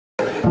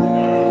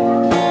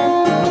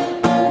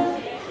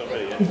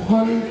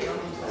One.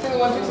 Sing the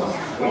 1, 2 song.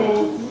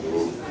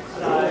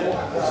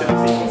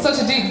 It's such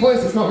a deep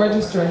voice, it's not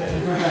registering.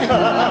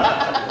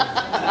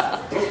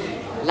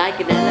 Like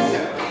an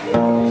elephant.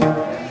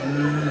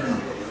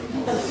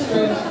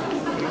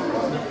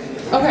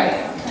 Okay,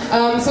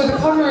 so the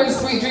cover is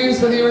Sweet Dreams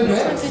by the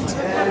Eurythmics.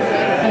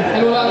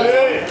 And all that.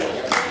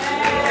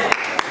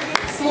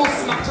 Small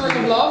smattering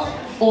of love.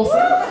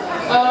 Awesome.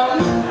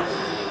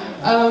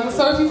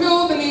 So if you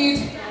feel the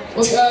need,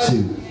 or the urge,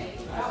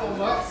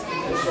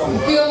 you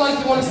feel like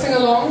you want to sing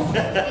along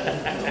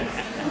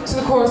to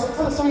the chorus.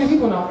 Oh, there's so many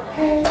people now.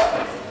 Hey.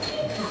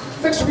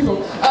 It's extra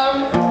people.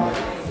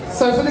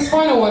 So for this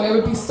final one, it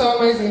would be so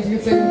amazing if you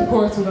could sing the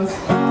chorus with us.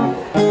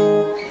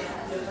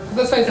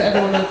 Let's face it,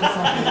 everyone knows this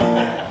song.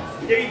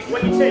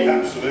 What you take?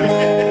 Absolutely.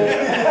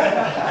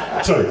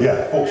 Sorry,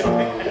 yeah, oh,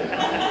 sorry.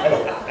 Hello.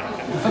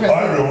 Okay,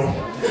 Hi, everyone.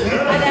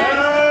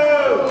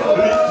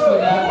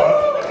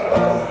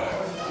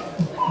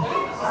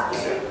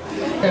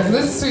 Okay, so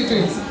this is Sweet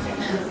Dreams.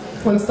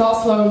 I'm going to start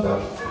slow and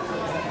build.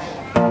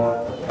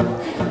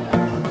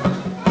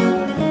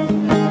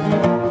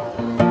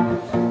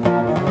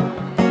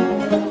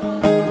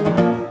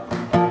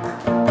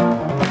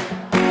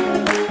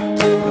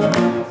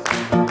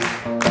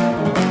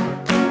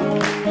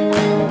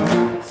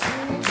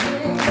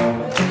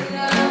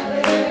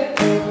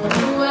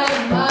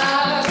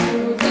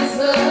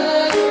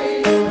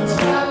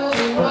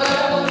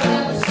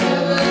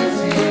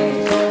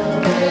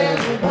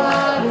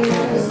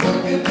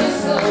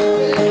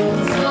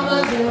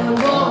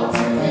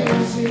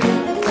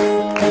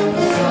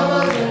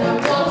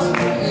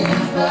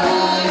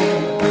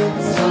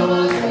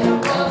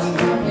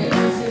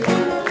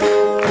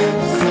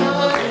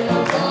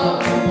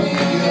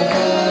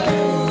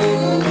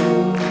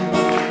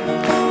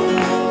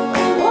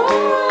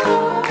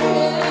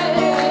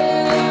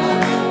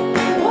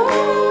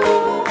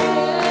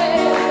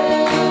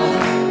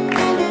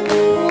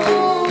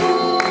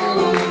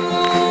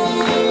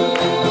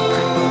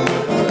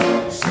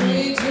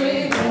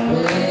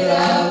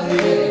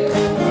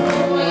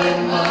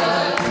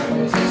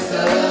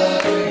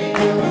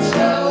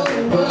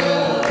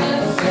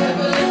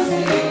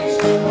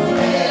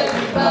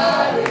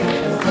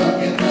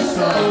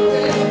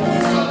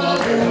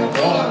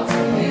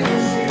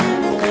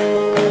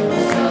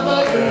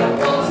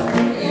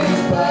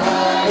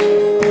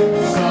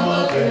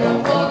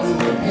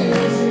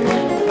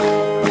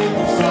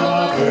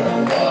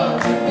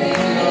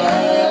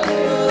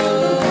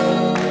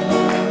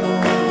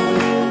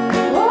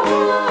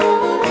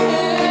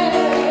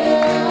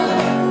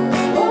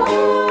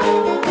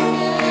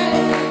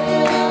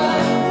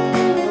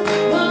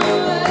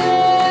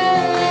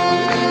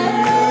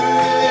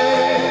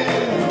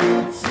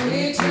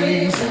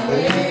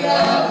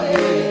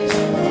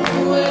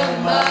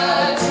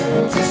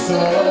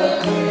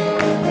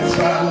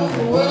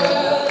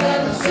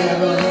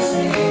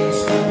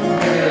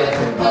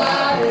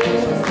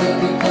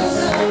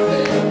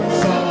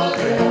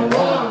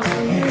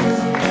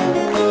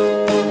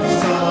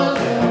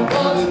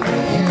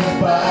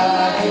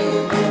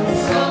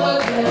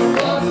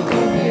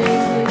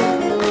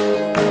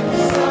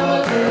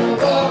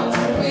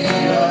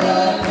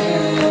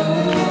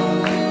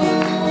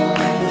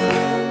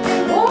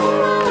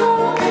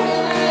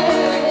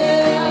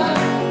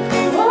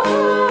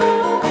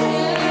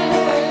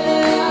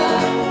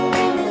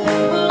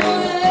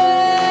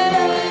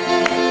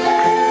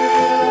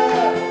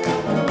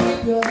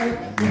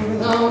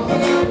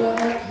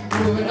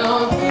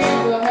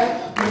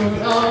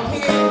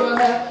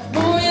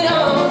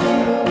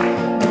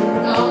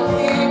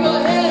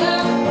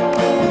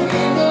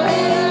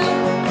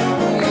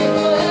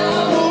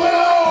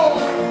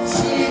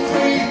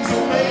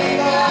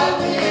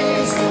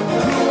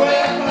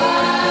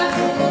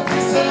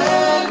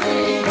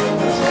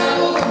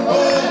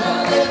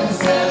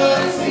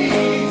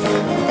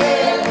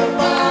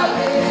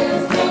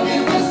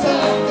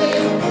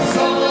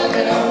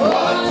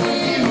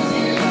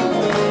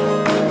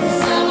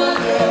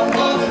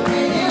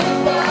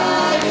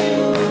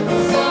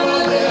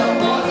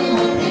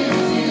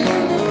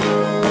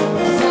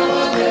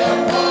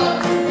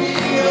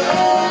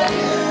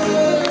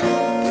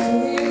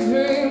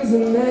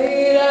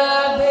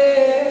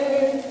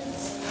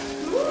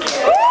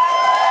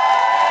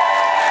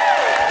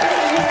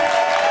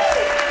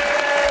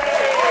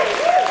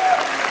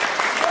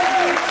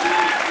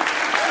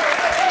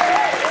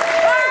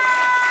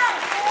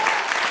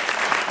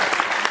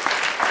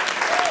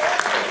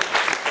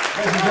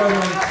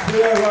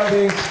 Freya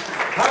Ridings.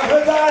 Have a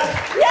good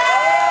night!